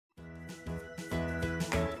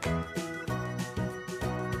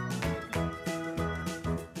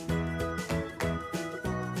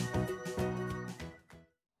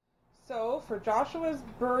So for Joshua's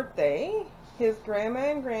birthday, his grandma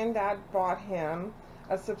and granddad bought him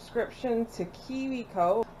a subscription to Kiwi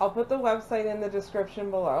Co. I'll put the website in the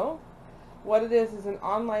description below. What it is an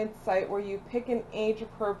online site where you pick an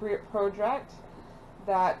age-appropriate project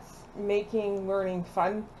that's making learning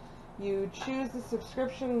fun. You choose the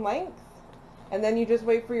subscription length, and then you just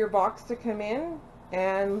wait for your box to come in,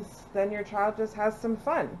 and then your child just has some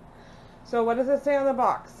fun. So what does it say on the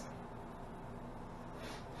box?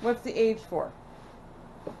 What's the age for?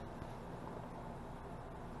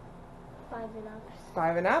 5 and up.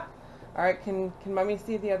 5 and up. All right, can mommy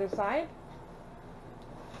see the other side?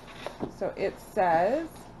 So it says,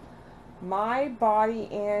 "My body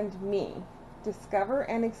and me. Discover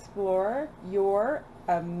and explore your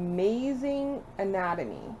amazing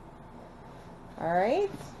anatomy." All right.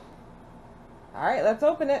 All right, let's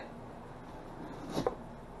open it.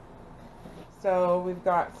 So we've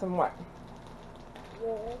got some what?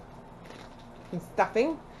 Yeah. Some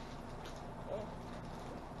stuffing.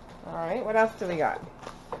 All right, what else do we got?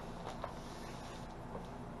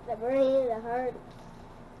 The brain, the heart.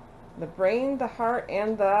 The brain, the heart,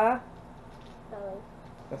 and the Stomach.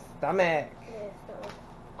 stomach. Yeah, stomach.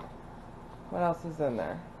 What else is in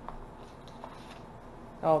there?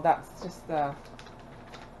 Oh, that's just the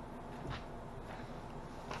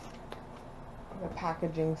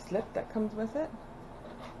packaging slip that comes with it.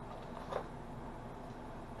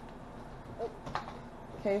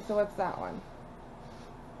 Okay, so what's that one?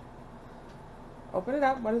 Open it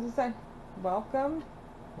up. What does it say? Welcome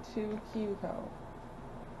to Kiwi Co.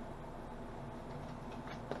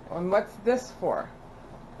 And what's this for?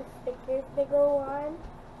 The stickers they go on.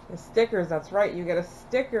 The stickers, that's right. You get a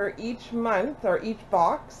sticker each month or each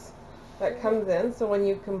box that comes in. So when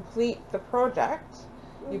you complete the project,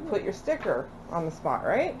 you put your sticker on the spot,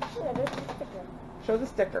 right? Yeah, there's the sticker. Show the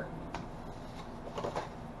sticker.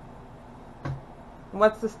 And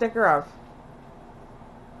what's the sticker of?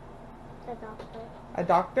 A doctor. A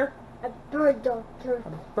doctor? A bird doctor. A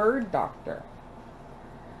bird doctor.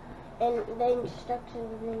 And the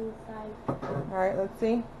instructions inside. All right, let's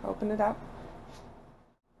see. Open it up.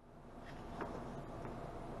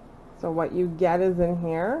 So what you get is in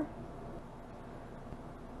here.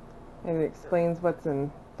 And it explains what's in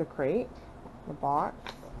the crate, the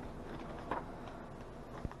box.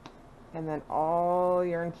 And then all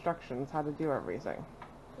your instructions, how to do everything.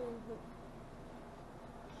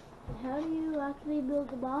 How do you actually build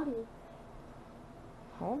the body?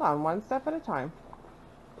 Hold on, one step at a time.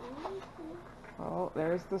 Oh,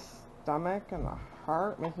 there's the stomach and the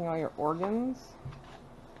heart, making all your organs.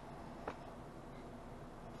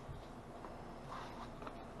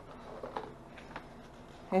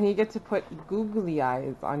 And you get to put googly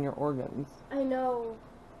eyes on your organs. I know.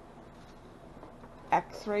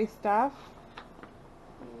 X-ray stuff.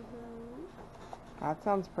 That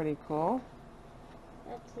sounds pretty cool.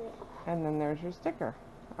 That's it. And then there's your sticker.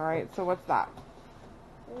 All right, so what's that?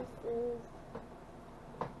 This is...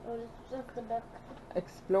 Oh, it's just a book.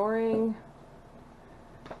 Exploring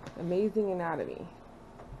Amazing Anatomy.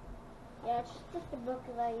 Yeah, it's just a book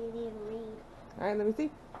that you need to read. All right, let me see.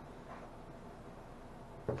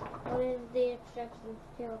 What is the instructions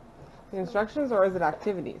too? The instructions, or is it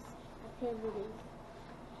activities? Activities.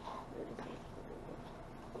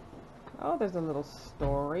 Oh, there's a little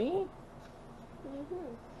story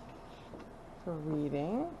for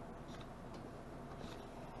reading.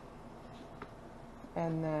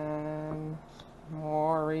 And then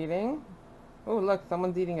more reading. Oh, look,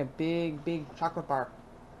 someone's eating a big, big chocolate bar.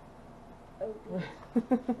 Okay.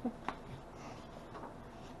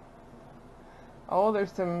 Oh,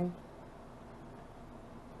 there's some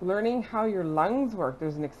learning how your lungs work.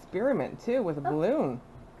 There's an experiment too with a balloon.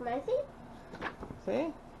 Can I see?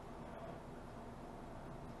 See?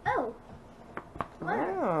 Oh.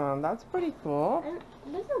 Wow, that's pretty cool.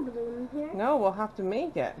 There's no balloon in here. No, we'll have to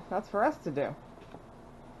make it. That's for us to do.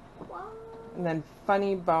 Wow. And then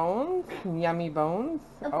funny bones, yummy bones.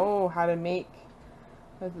 Okay. Oh, how to make,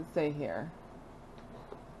 what does it say here?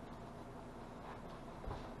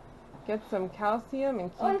 Get some calcium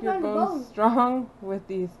and keep your bones strong with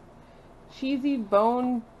these cheesy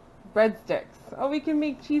bone breadsticks. Oh, we can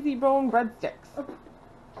make cheesy bone breadsticks.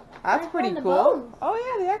 That's pretty cool. Oh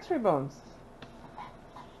yeah, the X-ray bones.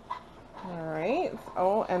 Alright.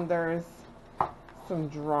 Oh, and there's some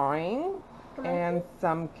drawing and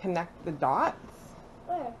some connect the dots.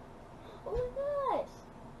 Where? Oh my gosh.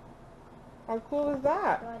 How cool is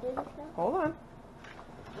that? Do I do this now? Hold on.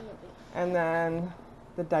 And then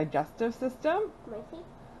the digestive system. Can I see?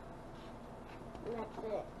 And that's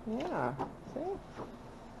it. Yeah. See?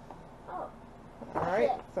 Oh.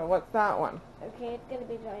 Alright, so what's that one? Okay, it's gonna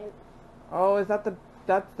be giant. Oh, is that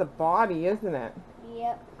that's the body, isn't it?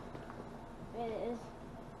 Yep. It is.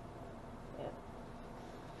 Yep.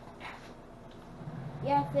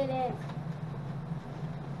 Yes, it is.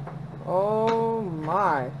 Oh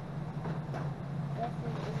my. Yes,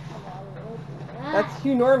 it is. That's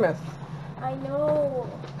enormous. I know.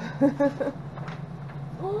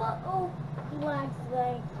 Oh, legs.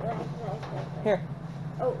 Here,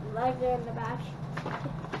 Oh, legs are in the back.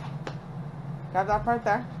 grab that part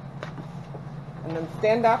there. And then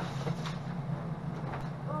stand up.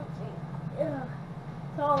 Oh, gee. Ugh.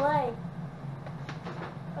 It's all legs.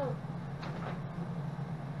 Oh.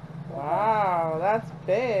 Wow, that's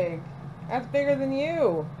big. That's bigger than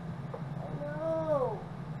you. No.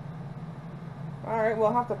 Alright,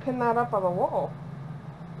 we'll have to pin that up on the wall.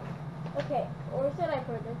 Okay, where should I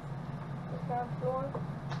put this? The ground floor?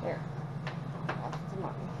 Here. That's some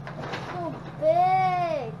money. It's so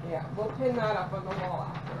big. Yeah, we'll pin that up on the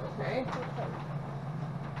wall after, okay? Okay.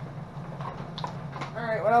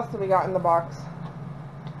 Alright, what else do we got in the box?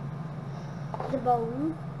 The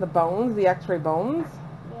bones. The bones, the x-ray bones.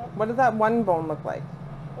 Yeah. What does that one bone look like?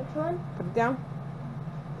 Which one? Put it down.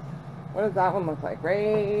 What does that one look like?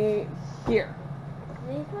 Right here.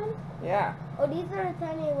 These ones? Yeah. Oh, these are the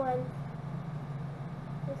tiny ones.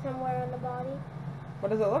 They're somewhere on the body. What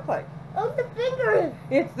does it look like? Oh, the fingers!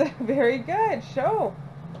 It's very good. Show.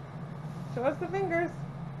 Show us the fingers.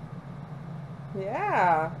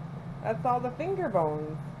 Yeah. That's all the finger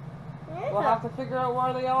bones. Yeah. We'll have to figure out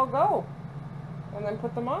where they all go. And then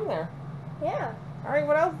put them on there. Yeah. Alright,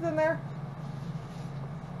 what else is in there?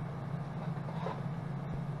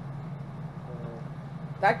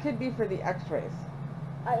 That could be for the x-rays.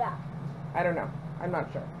 Oh, yeah. I don't know. I'm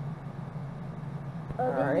not sure. Oh,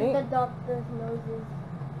 this Alright. is the doctor's noses.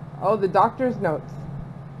 Oh, the doctor's notes.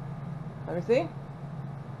 Let me see.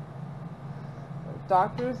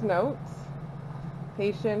 Doctor's notes.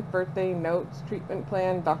 Patient, birthday, notes, treatment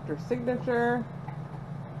plan, doctor's signature,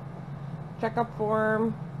 checkup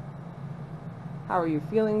form, how are you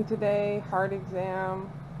feeling today, heart exam,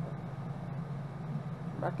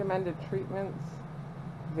 recommended treatments.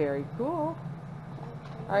 Very cool.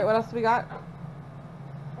 Alright, what else do we got?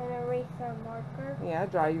 An eraser marker. Yeah,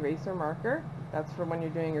 dry eraser marker. That's for when you're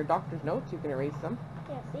doing your doctor's notes. You can erase them.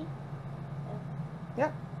 Yeah, see?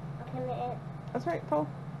 Yep, Can it? that's right, pull.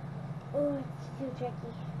 Oh, it's too tricky.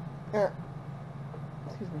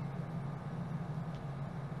 Excuse me.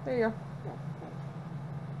 There you go.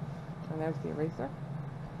 And there's the eraser.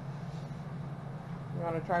 You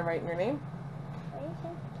want to try writing your name?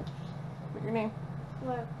 Eraser? Put your name.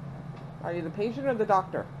 What? Are you the patient or the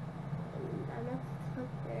doctor? I'm not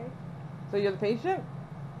doctor. So you're the patient?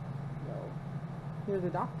 No. You're the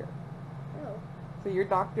doctor. No. So your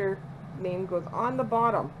doctor name goes on the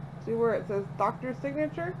bottom. See where it says doctor's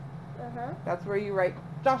signature? Uh-huh. That's where you write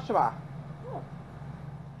Joshua. Oh.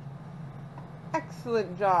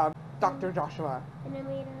 Excellent job, Dr. Joshua. And I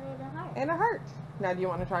made a heart. And a heart. Now do you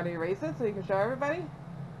want to try to erase it so you can show everybody?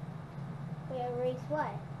 We erase what?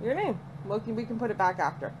 Your name. We can put it back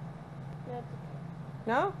after. No, it's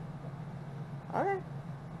No? Okay.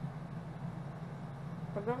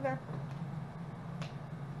 Put it over there.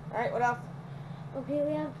 Alright, what else? okay,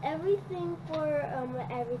 we have everything for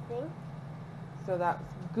everything. So that's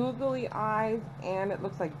googly eyes and it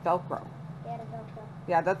looks like Velcro. Yeah, the Velcro.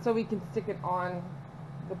 Yeah, that's so we can stick it on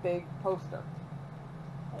the big poster.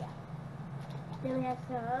 Yeah. Then we have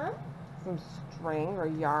Some string or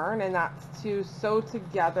yarn, and that's to sew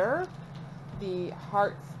together the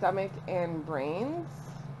heart, stomach, and brains.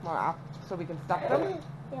 Well, so we can stuff them.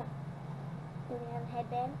 Yeah. Then we have a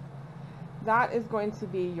headband. That is going to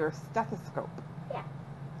be your stethoscope. Yeah.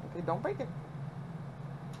 Okay, don't break it.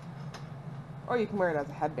 Or you can wear it as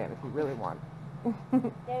a headband if you really want.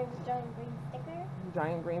 There's a giant green sticker.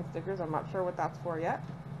 Giant green stickers. I'm not sure what that's for yet.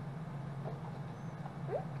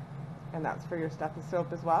 And that's for your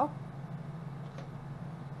stethoscope as well.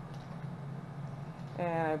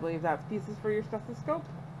 And I believe that's pieces for your stethoscope.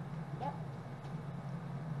 Yep.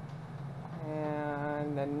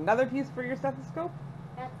 And another piece for your stethoscope.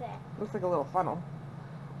 That's it. Looks like a little funnel.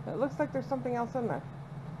 It looks like there's something else in there.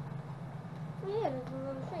 Oh, yeah, there's a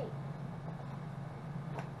little shape.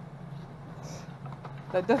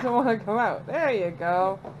 That doesn't want to come out. There you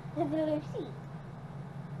go. There's a little sheet.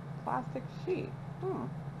 Plastic sheet.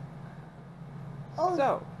 Oh,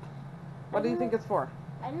 So, what do you think it's for?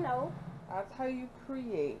 I don't know. That's how you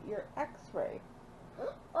create your x-ray.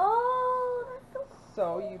 Oh, that's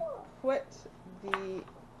so So you put the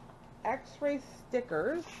x-ray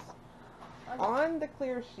stickers on the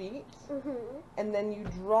clear sheet, and then you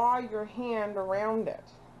draw your hand around it.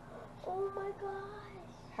 Oh my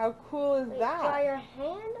gosh. How cool is Wait, that? draw your hand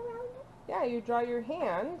around it? Yeah, you draw your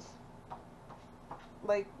hand,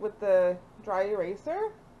 like with the dry eraser.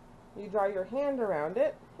 You draw your hand around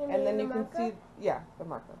it, and then you can see, yeah, the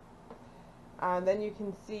marker. Then you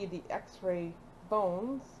can see the X-ray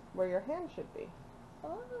bones where your hand should be.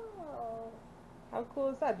 Oh. How cool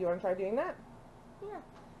is that? Do you want to try doing that? Yeah.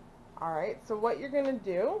 All right, so what you're going to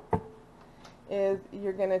do is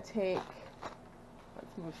you're going to take,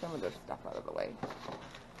 let's move some of this stuff out of the way.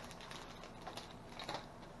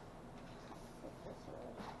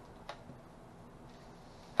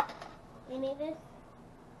 You need this?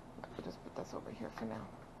 I'll just put this over here for now.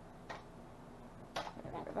 There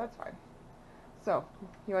we go, that's fine. So,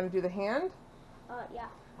 you want to do the hand? Yeah.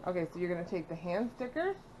 Okay, so you're going to take the hand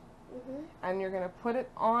stickers, Mhm. and you're going to put it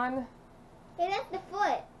on. Hey, that's the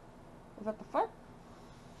foot. Is that the foot?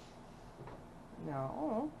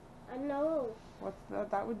 No. I know. What's the,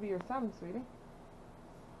 that would be your thumb, sweetie.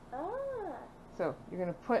 Ah. So, you're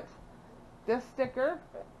going to put this sticker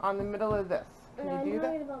on the middle of this. Can No, you I'm do that?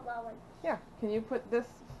 talking about that one. Yeah. Can you put this,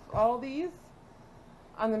 all these,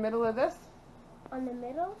 on the middle of this? On the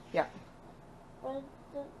middle? Yeah. What is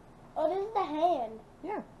the, oh, this is the hand.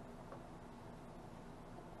 Yeah.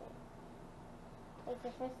 Like the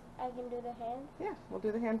first, I can do the hand? Yeah, we'll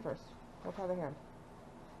do the hand first. We'll try the hand.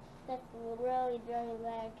 That's really drawing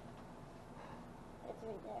back. It's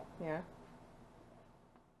right there. Yeah.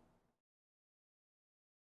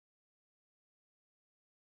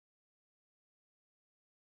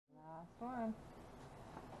 Last one.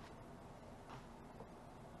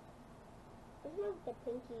 It's not the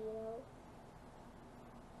pinky, you know.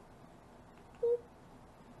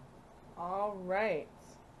 All right.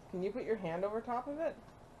 Can you put your hand over top of it?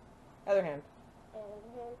 Other hand. And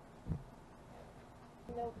hand.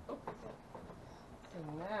 Nope. So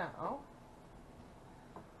now.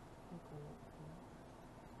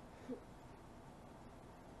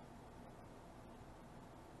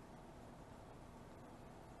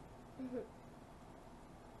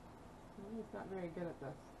 He's not very good at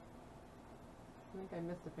this. I think I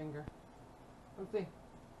missed a finger. Let's see.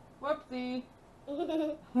 Whoopsie.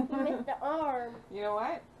 You missed the arm. You know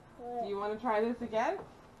what? What? Do you want to try this again?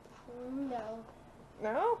 No.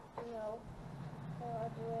 No? No. I'll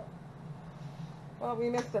do it. Well, we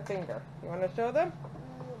missed a finger. You want to show them? No.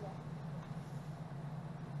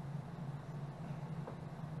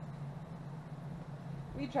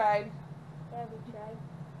 We tried. Yeah, we tried.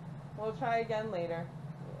 We'll try again later.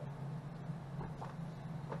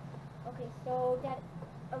 Okay, so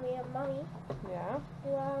Mommy, Yeah? do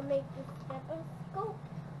you want to make the stethoscope?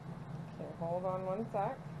 Okay, hold on one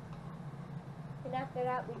sec. And after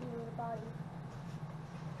that, we can do the body.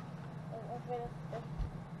 And after the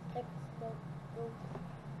stethoscope.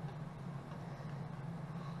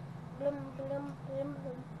 Blum, blum, blum, blum.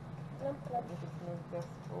 Blum, blum. Let me just move this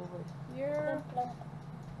over Blum, here. blum.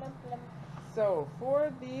 Blum, blum. So,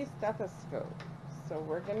 for the stethoscope, so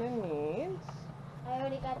we're going to need, I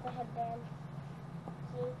already got the headband.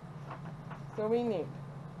 See? so we need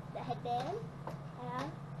The headband.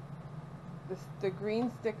 the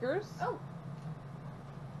green stickers. Oh.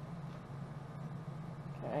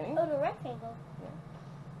 Okay. Oh, the rectangle.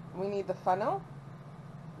 We need the funnel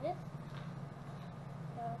This.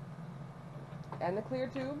 and the clear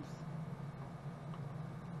tubes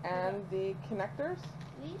and the connectors.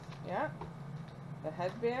 These. Yeah. The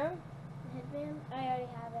headband. The headband. I already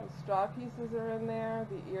have The it. straw pieces are in there.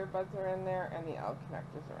 The earbuds are in there, and the L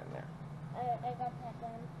connectors are in there. I got that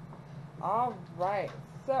done. All right.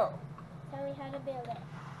 So Tell me how to build it.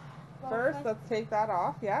 Well, first, let's take that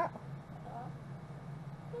off. Yeah. uh,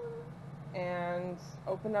 And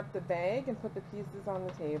open up the bag and put the pieces on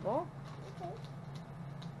the table. Okay.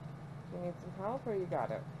 You need some help, or you got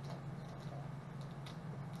it?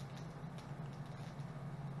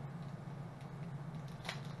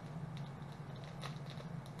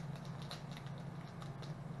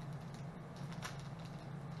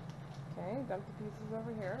 Okay, dump the pieces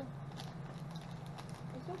over here.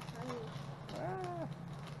 It's so tiny. Ah.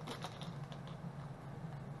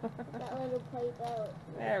 That little plate out.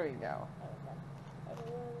 There we go.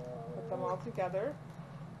 Put them all together.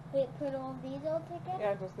 Wait, put all these all together?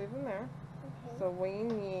 Yeah, just leave them there. Okay. So we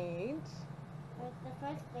need What's the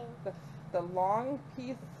first thing? the long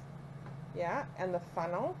piece, yeah, and the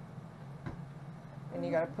funnel. And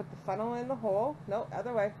you gotta put the funnel in the hole. No,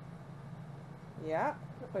 other way. Yeah,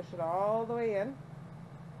 push it all the way in.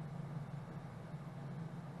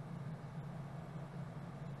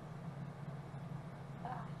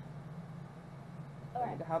 I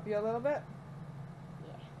Alright. need to help you a little bit.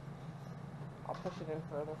 Yeah. I'll push it in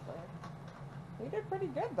further for you. You did pretty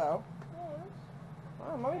good though. Thanks.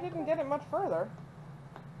 Wow, Mommy didn't get it much further.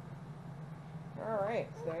 Alright,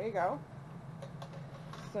 so there you go.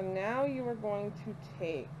 So now you are going to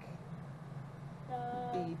take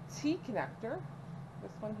the T connector,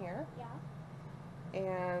 this one here, Yeah.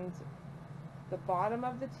 and the bottom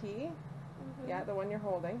of the T, yeah, the one you're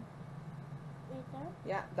holding, Right there?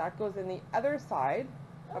 yeah, that goes in the other side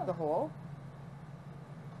of the hole.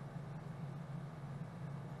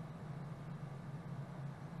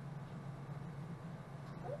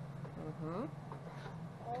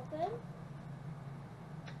 Open.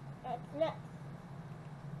 That's next.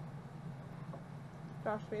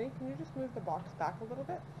 Josh, sweetie, can you just move the box back a little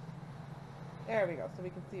bit? There we go, so we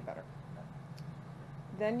can see better.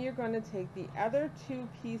 Then you're going to take the other two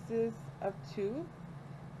pieces of tube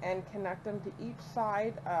and connect them to each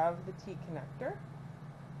side of the T connector.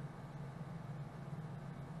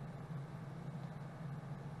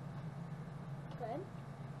 Good.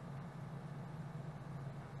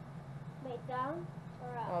 Wait, down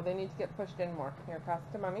or up? Oh, they need to get pushed in more. Here, pass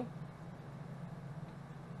it to Mommy.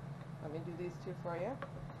 Let me do these two for you.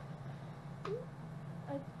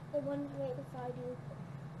 The one's right beside you.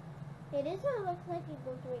 It doesn't look like it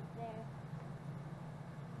goes right there.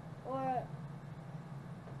 Or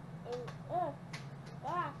in there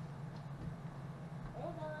you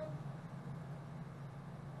go.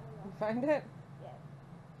 You find it? Yeah.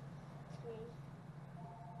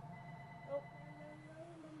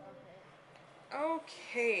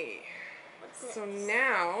 Okay. What's So next?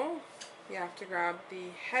 now you have to grab the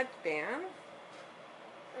headband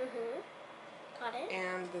Got it.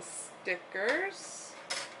 and the stickers.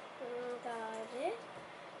 Got it.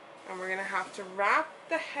 And we're going to have to wrap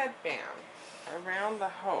the headband around the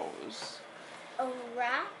hose. A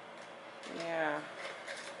wrap? Yeah.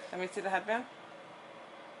 Let me see the headband.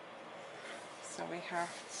 So we have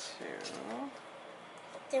to...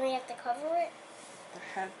 Then we have to cover it? The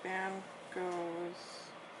headband goes...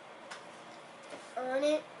 On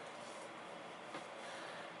it?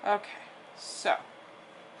 Okay, so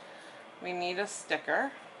we need a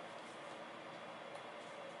sticker.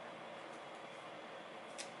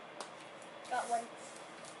 Got one.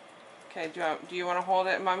 Okay, do you want to hold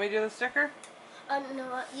it and Mommy do the sticker?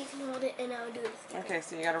 No, you can hold it and I'll do the sticker. Okay,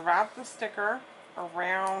 so you got to wrap the sticker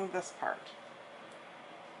around this part.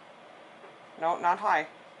 No, not high.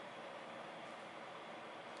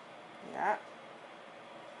 Yeah.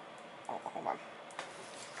 Oh, hold on.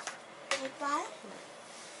 Like that?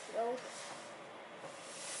 No.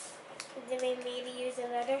 Do we need to use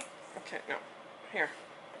another? Okay, no. Here.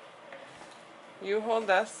 You hold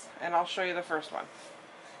this and I'll show you the first one.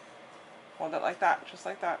 Hold it like that, just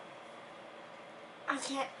like that. I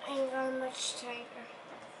can't hang on much tighter.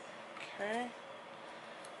 Okay.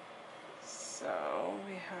 So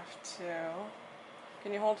we have to...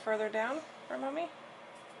 Can you hold further down for Mommy?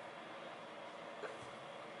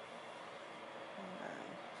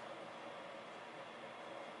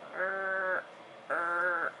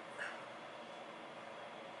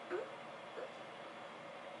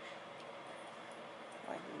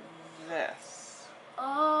 Like this.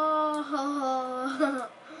 Oh.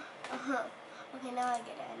 Okay, now I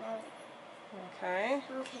get it. Okay.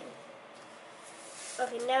 Okay.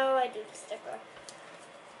 Okay, now I do the sticker.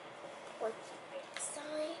 Once I'm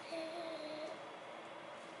excited.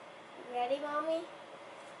 You ready, Mommy?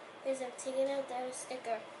 Because I'm taking out the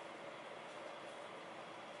sticker.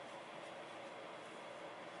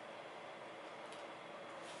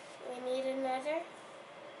 We need another.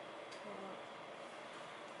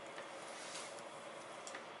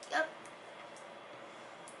 Yep.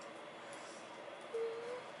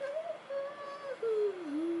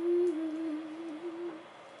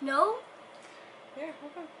 No? Yeah,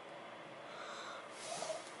 hold on.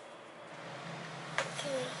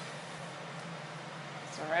 Okay.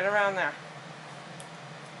 So right around there.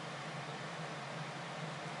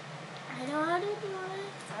 I know how to do it.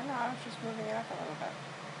 I know, I was just moving it up a little bit.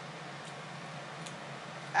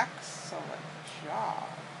 Excellent job,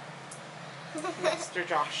 Mr.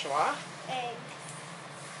 Joshua.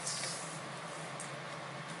 Eggs.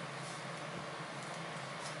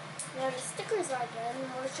 Now the stickers are done,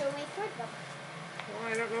 where shall we put them?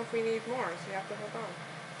 Well, I don't know if we need more, so you have to hold on.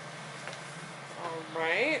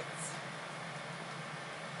 Alright.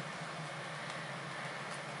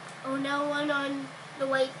 Oh, now one on the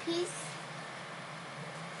white piece?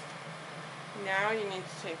 Now you need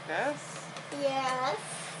to take this Yes.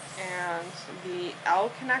 and the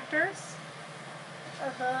L connectors.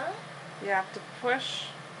 Uh-huh. You have to push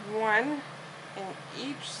one in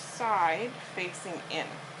each side facing in.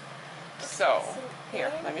 So,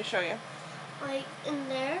 here, let me show you. Like in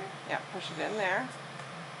there? Yeah, push it in there.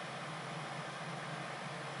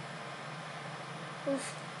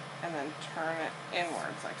 Oof. And then turn it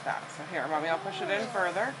inwards like that. So here, Mommy, I'll push it in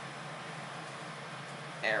further.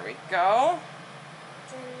 There we go.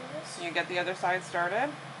 So you get the other side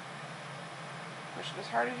started. Push it as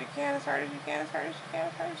hard as you can, as hard as you can, as hard as you can,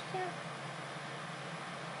 as hard as you can.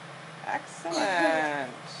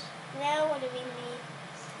 Excellent. Now what do we need?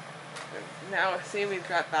 Now, see, we've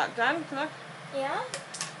got that done. Look. Yeah?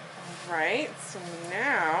 All right, so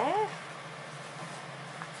now,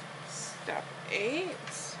 step 8.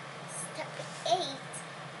 Step 8.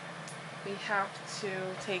 We have to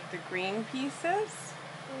take the green pieces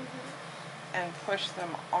and push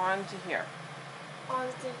them onto here.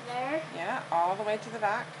 Onto there? Yeah, all the way to the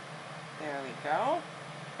back. There we go.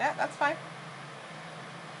 Yeah, that's fine.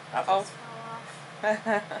 Uh-oh. Just fall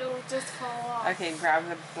off. Don't just fall off. Okay, grab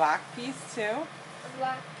the black piece too. The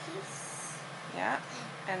black piece. Yeah,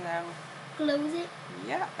 and then... Close it.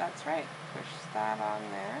 Yeah, that's right. Push that on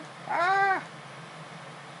there. Ah!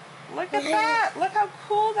 Look at that! Look how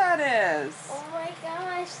cool that is! Oh my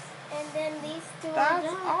gosh. And then these two That's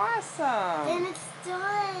are done. awesome! Then it's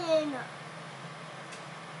done.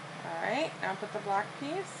 Alright, now put the black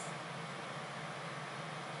piece.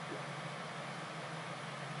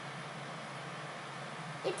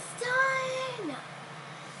 It's done!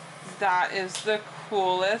 That is the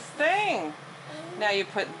coolest thing. Now you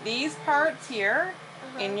put these parts here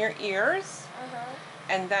in your ears,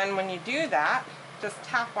 and then when you do that, just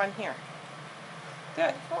tap on here.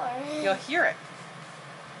 Good. You'll hear it.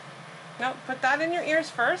 No, put that in your ears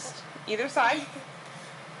first, either side.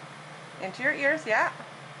 Into your ears, yeah.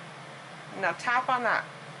 Now tap on that.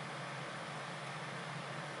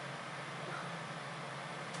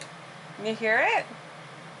 Can you hear it?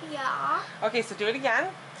 Yeah. Okay, so do it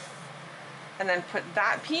again. And then put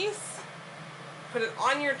that piece, put it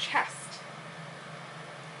on your chest.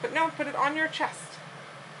 Put it on your chest.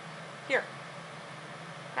 Here.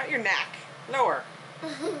 Not your neck. Lower.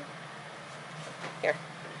 Here.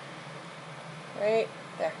 Right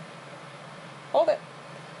there. Hold it.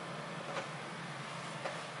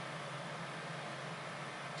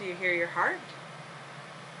 Do you hear your heart?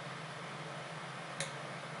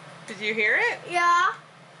 Did you hear it? Yeah.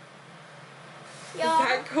 Is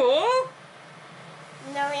that cool?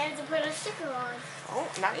 Now we have to put a sticker on. Oh,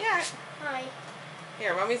 not yet. Hi.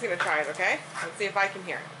 Here, Mommy's gonna try it, okay? Let's see if I can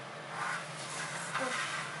hear it.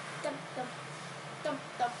 Dum, dum, dum,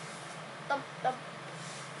 dum, dum, dum.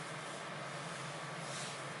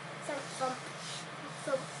 Thump, thump,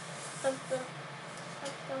 thump, thump, thump, thump,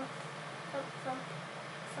 thump, thump, thump,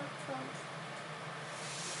 thump, thump.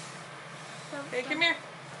 Thump, Hey, come here.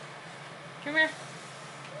 Come here.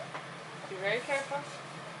 Be very careful.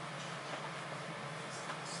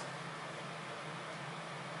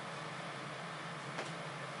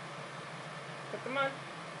 Put them on.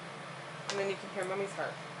 And then you can hear Mommy's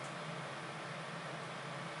heart.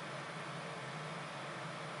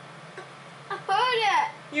 I heard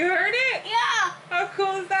it! You heard it? Yeah! How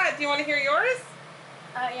cool is that? Do you want to hear yours?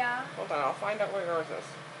 Yeah. Hold on, I'll find out where yours is.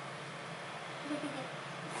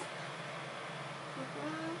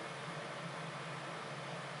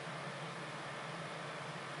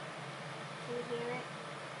 Can you hear it?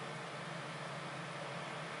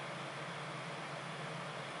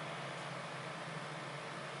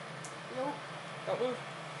 Nope. Don't move.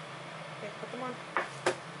 Okay, put them on.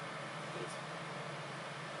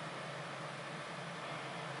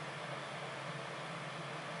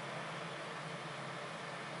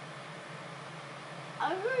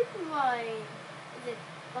 I heard mine. Is it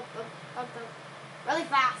up, up, up, up, really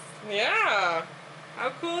fast? Yeah. How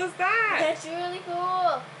cool is that? That's really cool.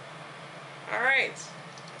 All right.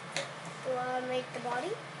 Do you want to make the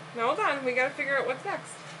body? Now hold on. We got to figure out what's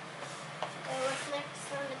next. What's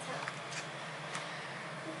next on the top?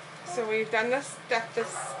 So we've done the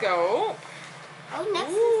stethoscope. Oh,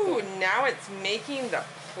 next Ooh, is now it's making the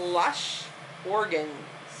plush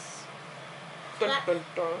organs. Dun, dun,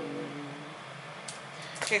 dun.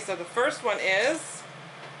 Okay, so the first one is...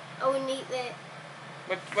 Oh, we need it.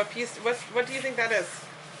 What piece? What do you think that is?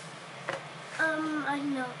 I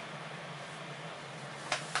know.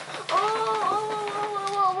 Oh.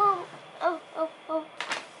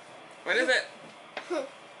 What is it?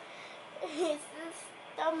 It's the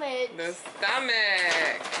stomach. The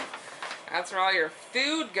stomach. That's where all your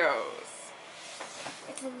food goes.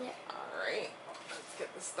 It's in there. All right, let's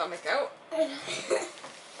get the stomach out. Oh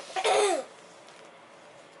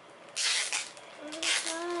my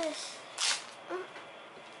gosh.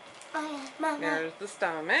 Oh, yeah. Mama. There's the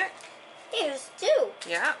stomach. Here's two.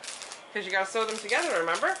 Yeah, because you gotta sew them together,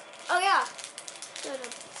 remember? Oh, yeah.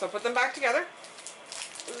 So put them back together.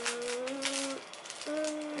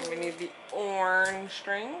 And we need need the orange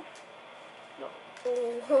string. No,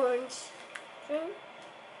 orange string.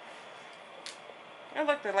 Oh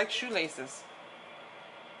look, they're like shoelaces.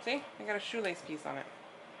 See? I got a shoelace piece on it.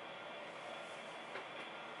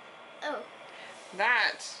 Oh.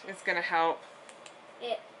 That is going to help.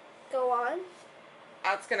 It go on?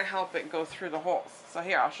 That's going to help it go through the holes. So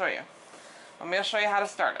here, I'll show you. I'm going to show you how to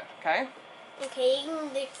start it, okay? Okay, you can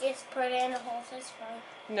just put it in the holes, that's fine.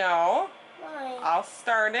 No. Why? I'll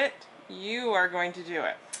start it. You are going to do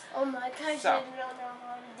it. Oh my gosh, So, I don't know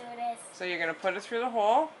how to do this. So you're going to put it through the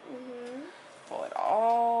hole. Mm-hmm. Pull it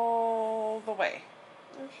all the way.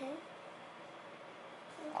 Okay.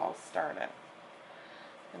 I'll start it.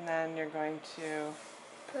 And then you're going to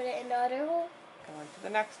put it in the other hole? Go into the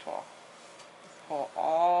next hole. Just pull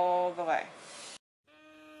all the way.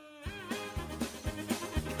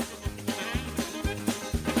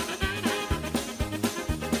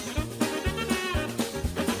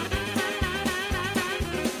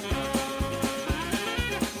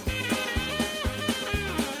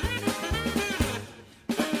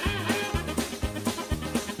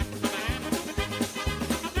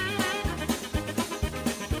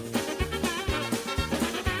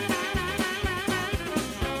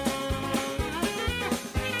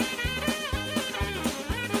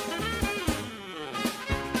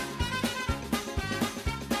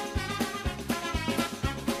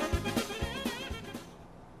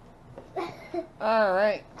 All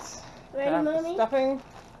right. Ready, Mommy? Stuffing.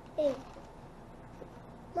 Hey.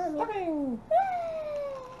 Mommy. Stuffing.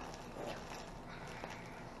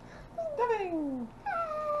 Stuffing.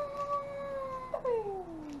 Stuffing.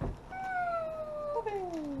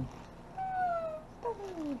 Stuffing.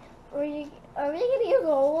 Stuffing. Are we gonna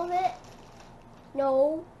go all of it?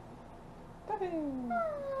 No. Stuffing.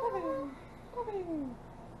 Stuffing. Stuffing.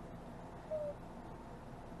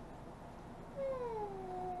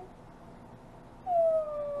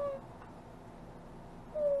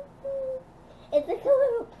 It's like a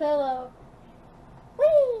little pillow.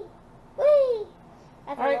 Whee! Whee!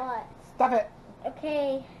 That's All right. a lot. Stuff it.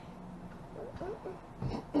 Okay.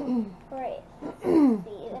 Alright. Let's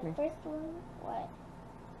see. The first one, what?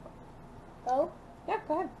 Go? Yeah,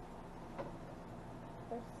 go ahead.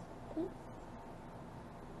 First piece.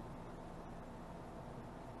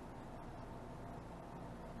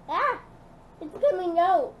 Ah! It's coming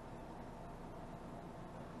out.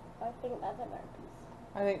 I think that's another piece.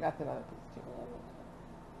 I think that's another piece too.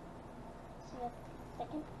 So that's the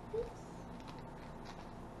second piece.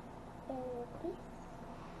 Third piece.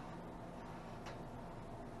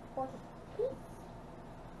 Fourth piece.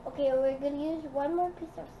 Okay, we're gonna use one more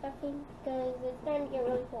piece of stuffing because it's starting to get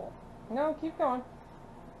really full. No, keep going.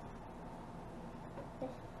 This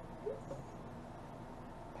piece.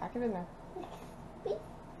 Pack it in there. Next piece.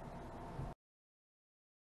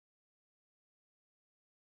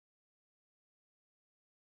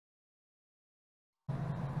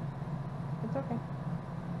 It's okay.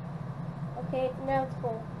 Okay, now it's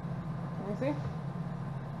full. Let me see.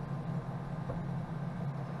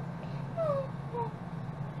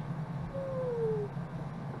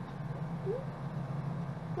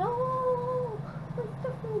 No! What's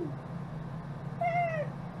stuffing?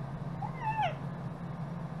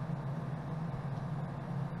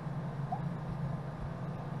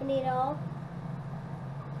 You need it all?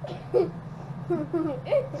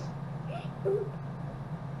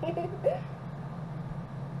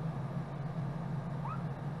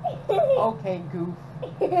 Okay, goof.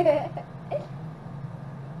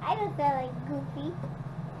 I don't sound like Goofy.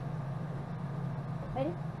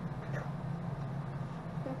 Ready?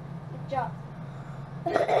 Good job.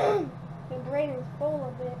 Your brain is full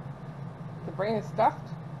of it. The brain is stuffed?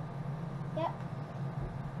 Yep.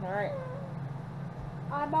 Alright.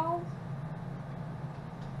 Eyeballs.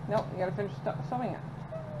 Nope, you gotta finish sewing it.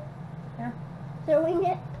 Here. Sewing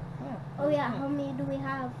it. Yeah. Oh yeah, how many do we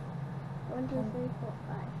have? 1, 2, 3, 4,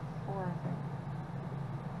 5. 4, I think.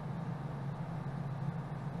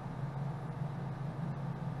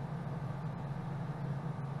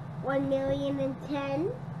 One million and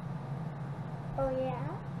 10. Oh yeah.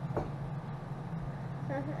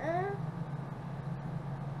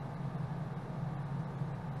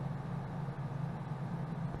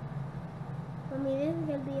 I mean, this is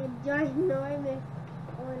gonna be a ginormous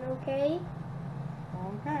one, okay?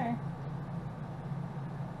 Okay.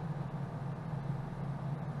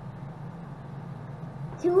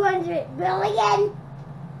 $200 billion!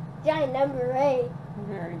 Giant number, right?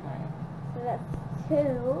 Very giant. So that's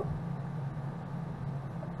 2.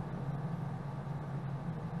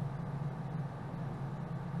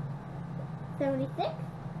 $76.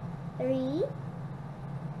 3.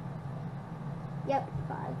 Yep,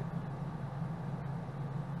 5.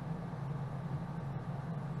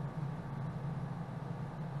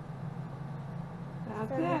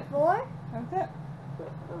 That's Number it. 4. That's it.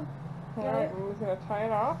 Alright, I'm just going to tie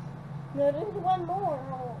it off. No, there's one more.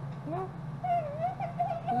 No.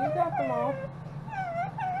 You got them all.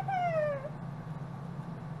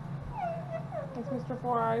 Is Mr.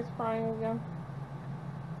 Four Eyes crying again?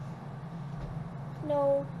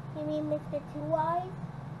 No, you mean Mr. Two Eyes?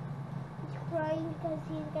 He's crying because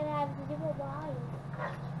he's going to have different eyes.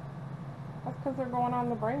 That's because they're going on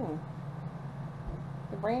the brain.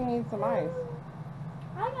 The brain needs some eyes.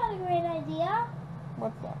 I got a great idea.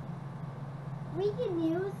 What's that? We can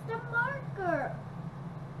use the marker.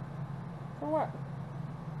 For what?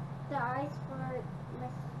 The eyes for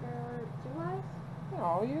Mr. Two Eyes?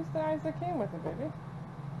 No, use the eyes that came with it, baby.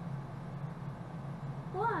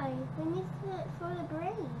 Why? We need it for the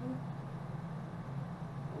brain.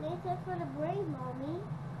 We need it for the brain, Mommy.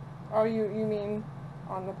 Oh, you mean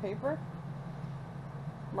on the paper?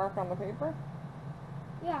 Mark on the paper?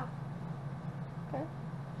 Yeah. Okay.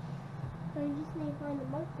 So you just need to find the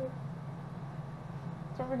marker.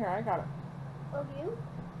 It's over here. I got it. Oh, you?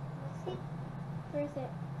 Let's see. Where is it?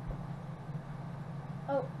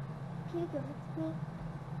 Oh, can you give it to me?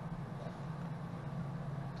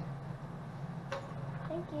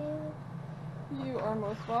 Thank you. You are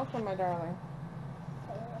most welcome, my darling.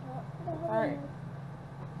 Alright.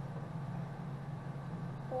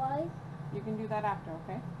 Why? You can do that after,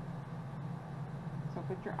 okay? So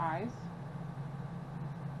put your eyes.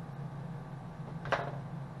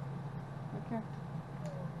 Okay.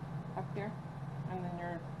 Up here. And then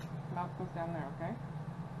your mouth goes down there, okay?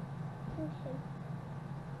 Okay.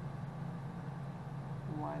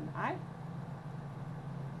 One eye.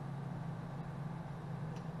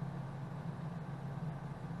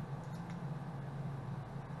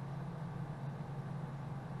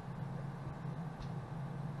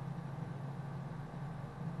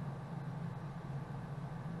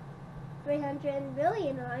 $300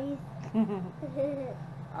 billion eyes.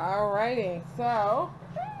 Alrighty, so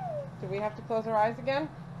do we have to close our eyes again?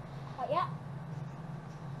 Oh, yeah.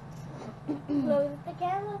 Close the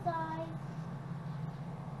camera's eyes.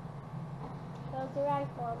 Close your eye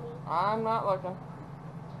for me. I'm not looking.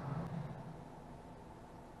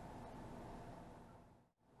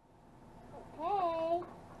 Okay.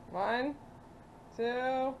 1,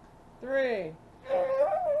 2, 3.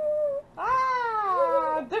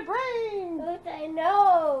 Ah, the brain! Look at the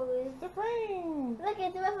nose. The brain! Look,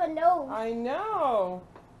 it's with a nose. I know.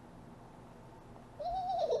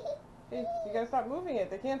 Hey, you gotta stop moving it.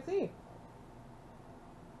 They can't see.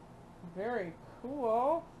 Very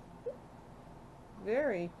cool.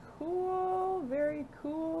 Very cool. Very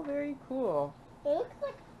cool. Very cool. It looks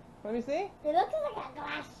like Let me see. it looks like a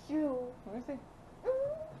glass shoe. Let me see.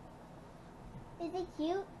 Is it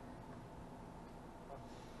cute?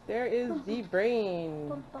 There is the brain.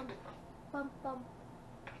 Bum bum bum bum.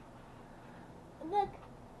 Look,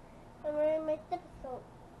 I'm wearing my stethoscope.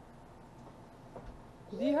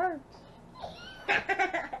 The heart.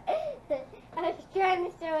 I was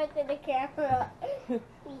trying to show it to the camera.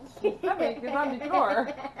 Stomach is on the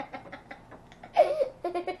floor.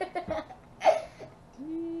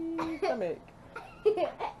 The stomach.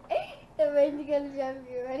 The brain's gonna jump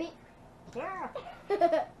you. Ready? Yeah.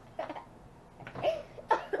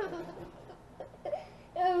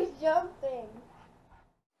 It was jumping.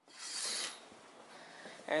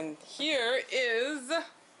 And here is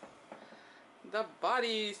the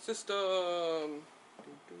body system.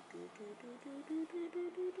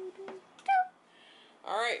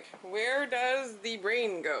 Alright, where does the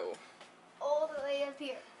brain go? All the way up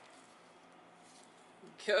here.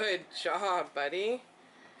 Good job, buddy.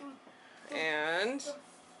 And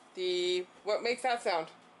what makes that sound?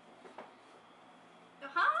 The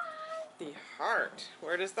heart. The heart.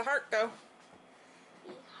 Where does the heart go?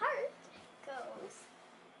 The heart goes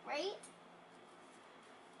right.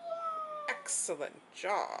 Yeah. Excellent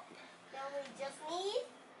job. Now we just need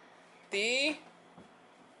The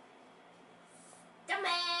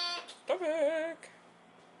stomach. stomach.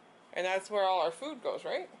 And that's where all our food goes,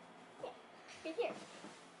 right? Right here.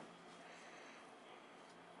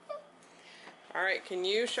 Alright, can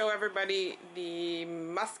you show everybody the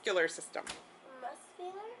muscular system?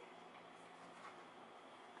 Muscular.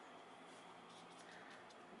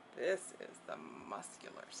 This is the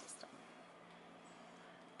muscular system.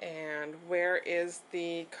 And where is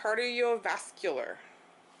the cardiovascular?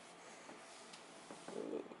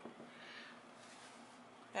 Ooh.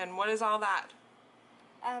 And what is all that?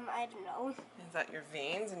 I don't know. Is that your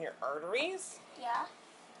veins and your arteries? Yeah.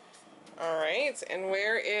 Alright, and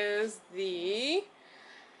where is the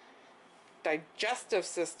digestive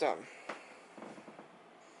system?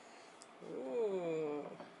 Ooh.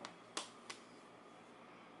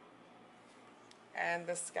 And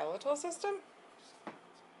the skeletal system.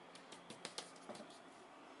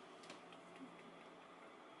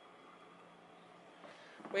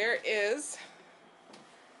 Where is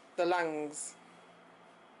the lungs?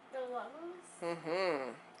 The lungs?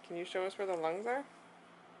 Mm-hmm. Can you show us where the lungs are?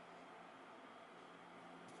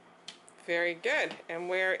 Very good. And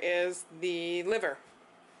where is the liver?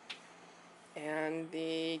 And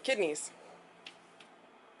the kidneys?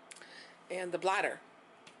 And the bladder?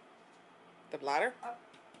 The bladder? Oh.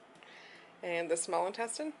 And the small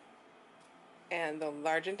intestine? And the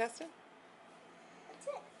large intestine? That's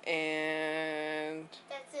it. And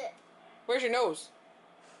That's it. where's your nose?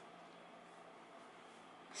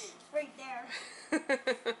 Right there.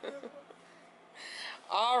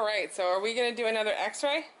 All right, so are we going to do another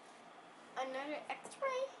x-ray? Another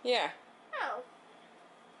x-ray? Yeah. Oh.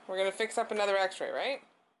 We're going to fix up another x-ray, right?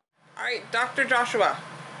 All right, Dr. Joshua,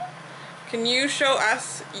 can you show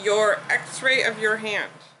us your x-ray of your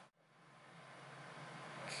hand?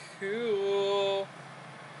 Cool.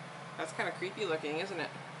 That's kind of creepy looking, isn't it?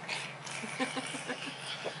 Is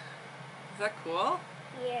that cool?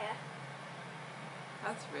 Yeah.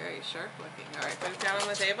 That's very sharp looking. All right, put it down on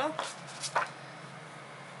the table.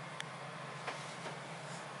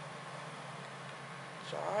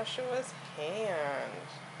 Joshua's hand.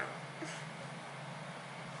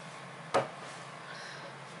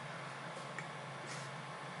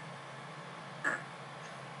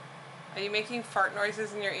 Are you making fart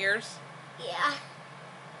noises in your ears? Yeah.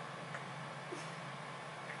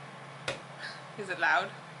 Is it loud?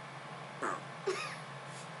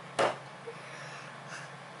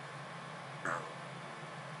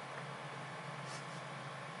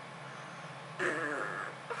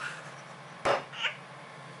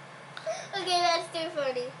 Okay, that's too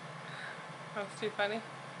funny. That's too funny.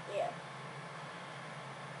 Yeah.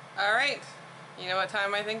 All right. You know what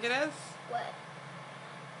time I think it is? What?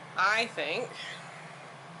 I think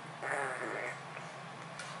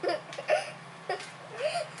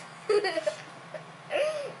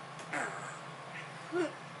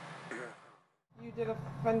you did a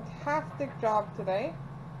fantastic job today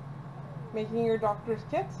making your doctor's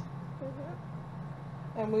kit,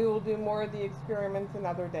 and we will do more of the experiments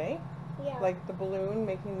another day, Yeah. like the balloon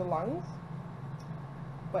making the lungs.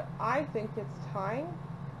 But I think it's time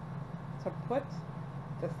to put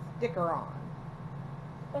the sticker on.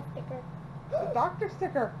 What sticker? The doctor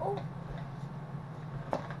sticker. Oh.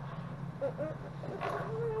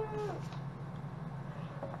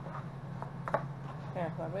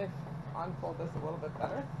 Here, let me unfold this a little bit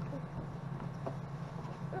better.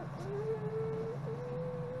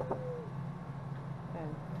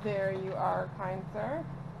 And there you are, kind sir.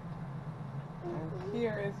 And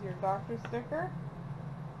here is your doctor sticker.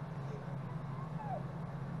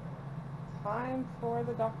 Time for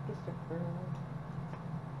the doctor sticker.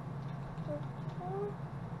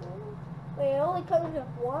 Wait, it only comes with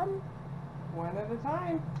one? One at a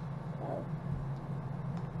time. Oh.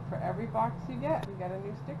 For every box you get a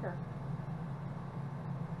new sticker.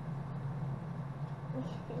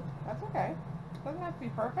 That's okay. Doesn't have to be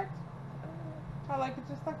perfect. I like it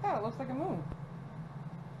just like that. It looks like a moon.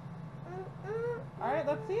 Alright,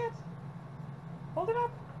 let's see it. Hold it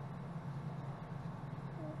up.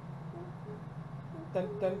 Dun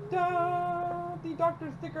dun dun! The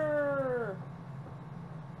doctor sticker!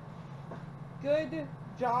 Good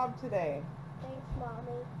job today. Thanks,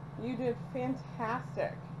 Mommy. You did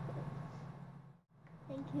fantastic.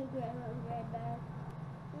 Thank you, Grandma and Granddad.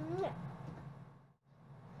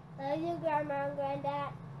 Love you, Grandma and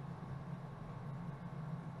Granddad.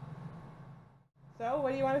 So,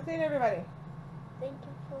 what do you want to say to everybody? Thank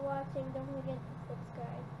you for watching. Don't forget to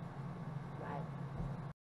subscribe. Bye.